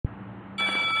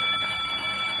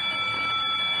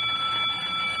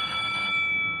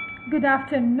Good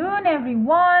afternoon,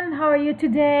 everyone. How are you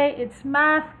today? It's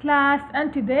math class,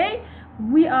 and today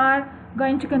we are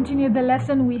going to continue the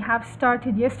lesson we have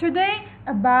started yesterday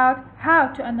about how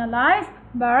to analyze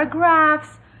bar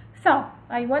graphs. So,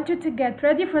 I want you to get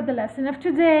ready for the lesson of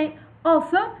today.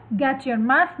 Also, get your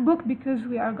math book because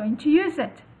we are going to use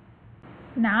it.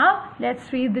 Now,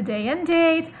 let's read the day and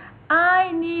date.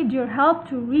 I need your help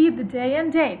to read the day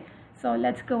and date. So,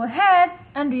 let's go ahead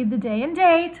and read the day and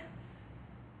date.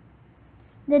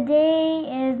 The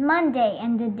day is Monday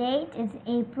and the date is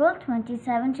April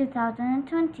 27,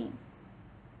 2020.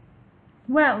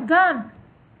 Well done.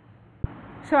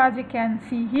 So as you can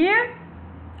see here,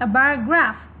 a bar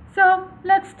graph. So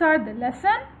let's start the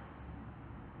lesson.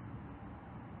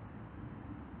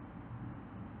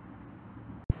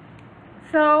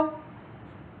 So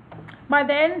by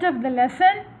the end of the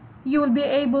lesson, you will be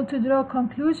able to draw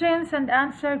conclusions and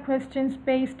answer questions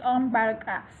based on bar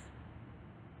graphs.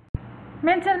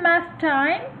 Mental math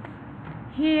time.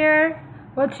 Here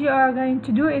what you are going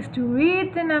to do is to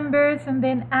read the numbers and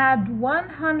then add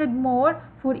 100 more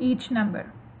for each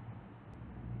number.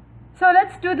 So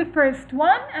let's do the first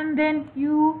one and then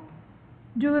you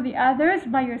do the others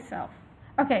by yourself.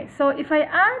 Okay, so if I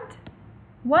add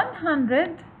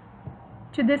 100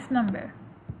 to this number,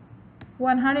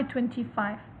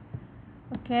 125.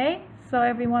 Okay, so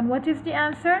everyone, what is the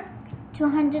answer?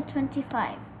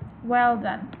 225. Well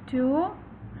done.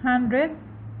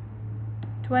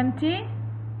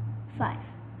 225.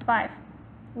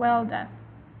 Well done.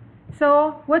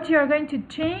 So what you are going to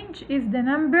change is the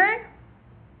number.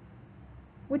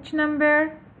 Which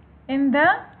number? In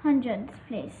the hundreds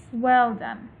place. Well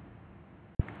done.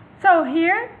 So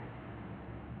here,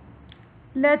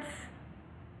 let's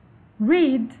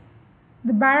read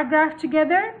the bar graph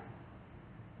together,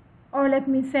 or let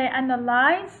me say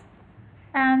analyze.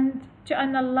 And to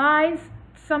analyze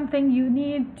something, you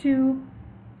need to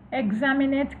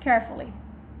examine it carefully.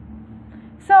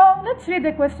 So let's read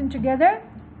the question together.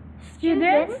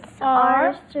 Students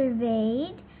are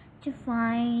surveyed to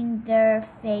find their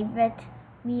favorite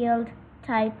wheeled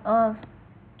type of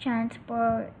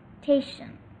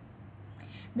transportation.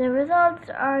 The results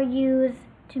are used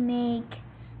to make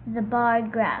the bar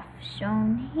graph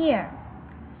shown here.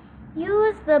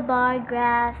 Use the bar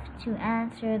graph to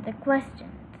answer the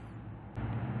questions.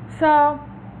 So,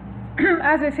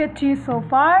 as I said to you so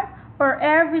far, or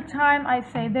every time I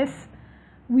say this,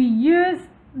 we use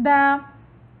the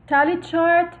tally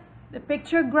chart, the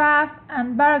picture graph,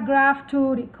 and bar graph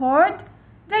to record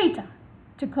data,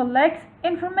 to collect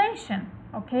information.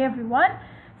 Okay, everyone?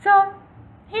 So,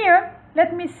 here,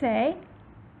 let me say,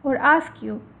 or ask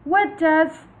you, what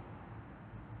does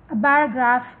a bar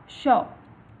graph show?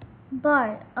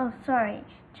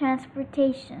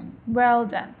 Transportation. Well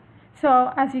done.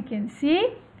 So as you can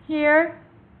see here,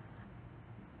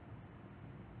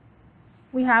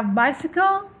 we have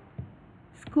bicycle,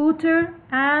 scooter,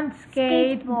 and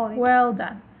skateboard. Well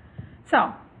done.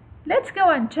 So let's go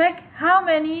and check how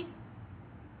many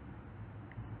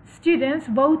students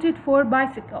voted for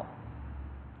bicycle.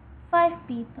 5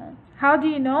 people. How do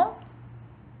you know?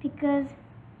 Because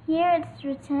here it's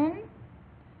written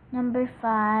number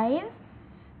 5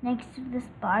 next to this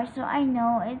bar, so I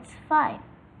know it's 5.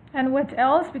 And what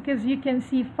else? Because you can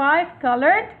see 5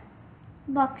 colored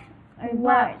boxes or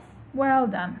bars. Well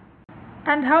done.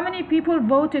 And how many people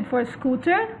voted for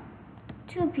scooter?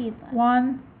 2 people.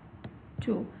 1,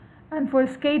 2. And for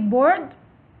skateboard?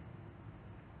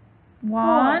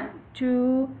 1,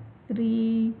 2,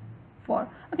 3, 4.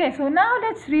 Okay, so now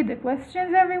let's read the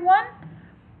questions, everyone.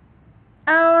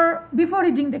 Before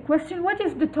reading the question, what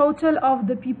is the total of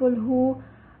the people who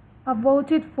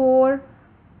voted for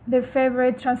their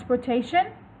favorite transportation?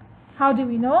 How do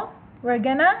we know? We're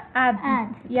gonna add.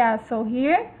 Yeah, so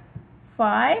here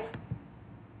 5.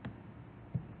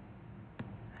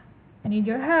 I need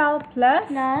your help. Plus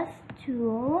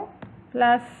 2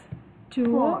 plus 2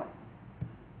 4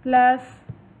 plus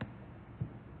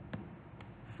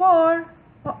 4.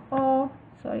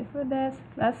 Sorry for this.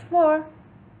 Plus 4.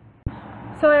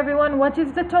 So everyone, what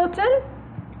is the total?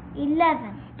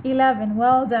 11. 11.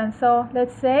 Well done. So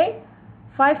let's say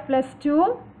 5 plus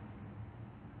 2,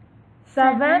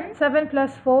 7. 7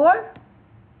 plus 4,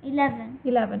 11.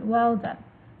 11. Well done.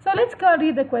 So let's go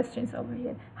read the questions over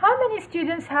here. How many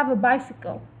students have a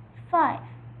bicycle? 5.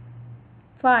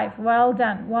 5. Well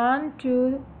done. 1,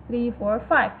 2, 3, 4,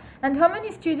 5. And how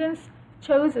many students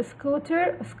chose a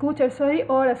scooter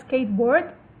or a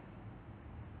skateboard?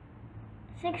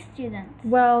 6 students.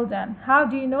 Well done. How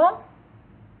do you know?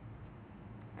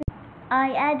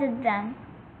 I added them.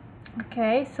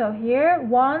 Okay, so here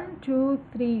 1, 2,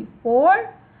 3,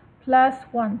 4, plus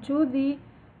 1, 2. The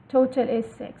total is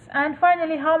 6. And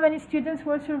finally, how many students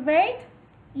were surveyed?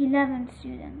 11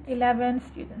 students. 11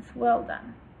 students. Well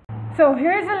done. So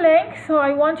here's a link. So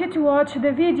I want you to watch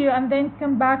the video and then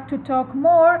come back to talk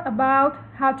more about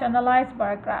how to analyze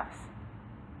bar graphs.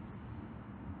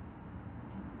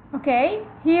 Okay,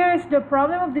 here is the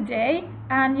problem of the day,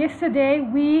 and yesterday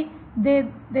we did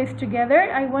this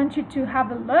together. I want you to have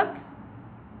a look.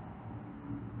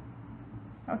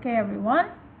 Okay, everyone.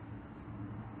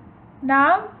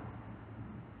 Now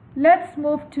let's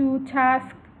move to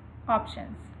task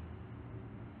options.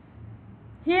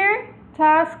 Here,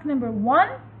 task number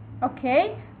 1.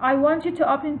 Okay, I want you to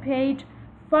open page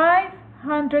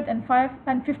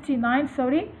 559,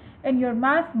 in your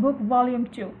math book volume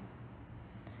 2.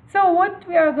 So what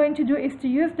we are going to do is to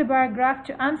use the bar graph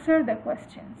to answer the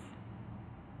questions.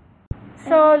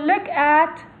 So look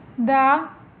at the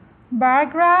bar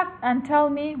graph and tell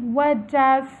me, what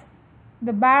does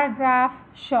the bar graph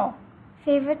show?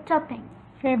 Favorite topping.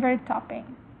 Favorite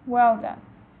topping. Well done.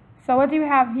 So what do we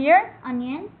have here?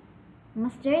 Onion,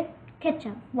 mustard,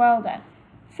 ketchup. Well done.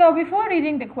 So before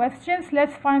reading the questions,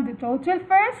 let's find the total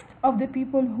first of the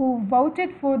people who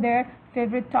voted for their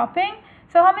favorite topping.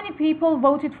 So how many people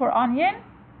voted for onion?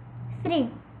 3.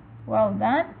 Well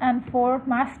done. And for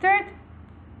mustard?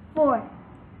 4.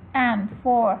 And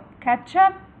for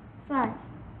ketchup? 5.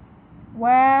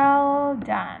 Well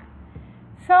done.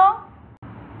 So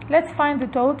let's find the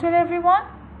total, everyone.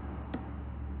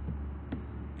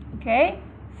 Okay,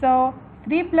 so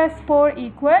 3 plus 4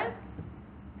 equal?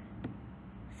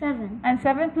 7. And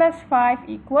 7 plus 5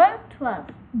 equal?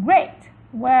 12. Great.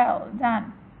 Well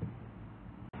done.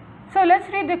 So let's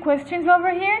read the questions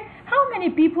over here. How many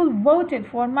people voted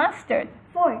for mustard?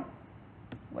 4.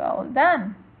 Well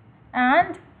done.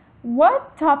 And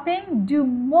what topping do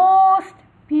most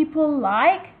people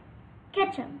like?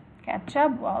 Ketchup.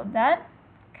 Ketchup. Well done.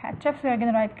 Ketchup. So we're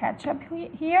going to write ketchup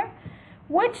here.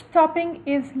 Which topping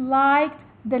is liked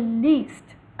the least?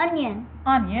 Onion.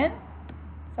 Onion.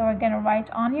 So we're going to write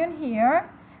onion here.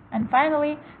 And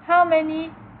finally, how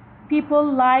many people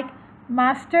like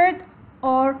mustard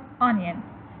or onion?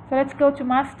 So let's go to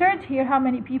mustard. Here, how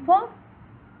many people?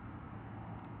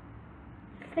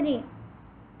 3.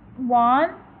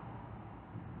 1,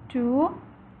 2,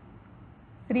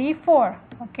 3, 4.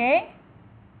 Okay.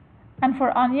 And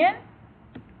for onion?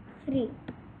 3.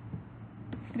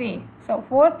 3. So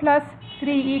 4 plus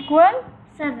 3 equal?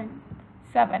 7.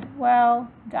 7. Well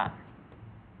done.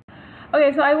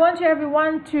 Okay, so I want you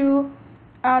everyone to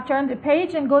turn the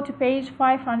page and go to page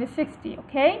 560.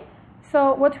 Okay.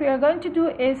 So what we are going to do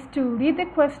is to read the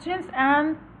questions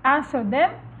and answer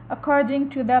them according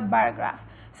to the bar graph.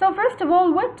 So first of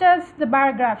all, what does the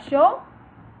bar graph show?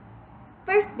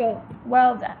 Birthday.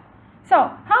 Well done.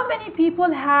 So how many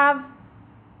people have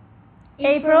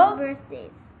April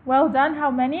birthdays? Well done.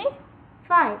 How many?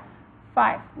 5.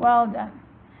 5. Well done.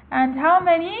 And how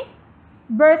many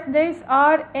birthdays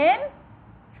are in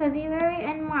February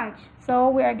and March? So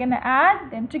we are going to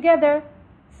add them together.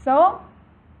 So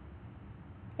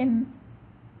in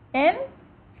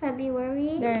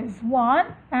February there is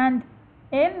 1, and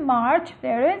in March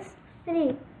there is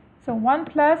 3. So 1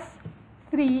 plus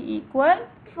 3 equal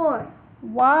 4.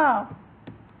 Wow,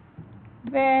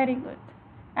 very good.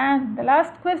 And the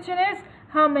last question is,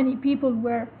 how many people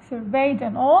were surveyed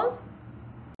in all?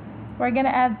 We're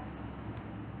gonna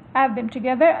add them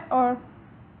together, or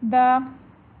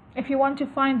if you want to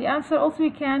find the answer, also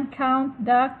you can count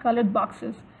the colored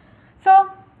boxes.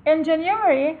 So in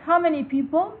January, how many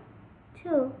people?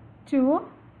 2. 2.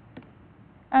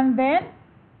 And then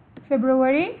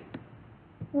February?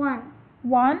 1.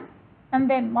 1. And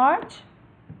then March?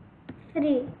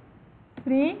 3.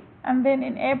 3. And then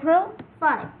in April?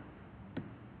 5.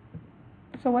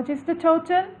 So what is the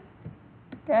total?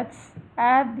 Let's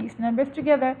add these numbers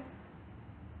together.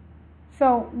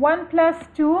 So 1 plus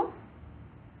 2?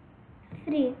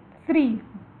 3. 3.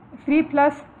 3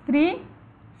 plus 3?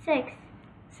 6.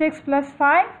 6 plus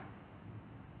 5?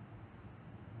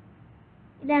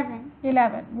 11.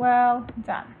 11. Well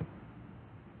done.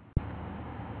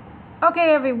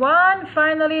 Okay everyone,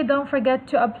 finally don't forget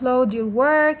to upload your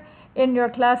work in your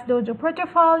Class Dojo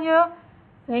portfolio.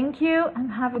 Thank you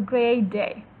and have a great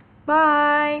day.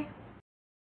 Bye.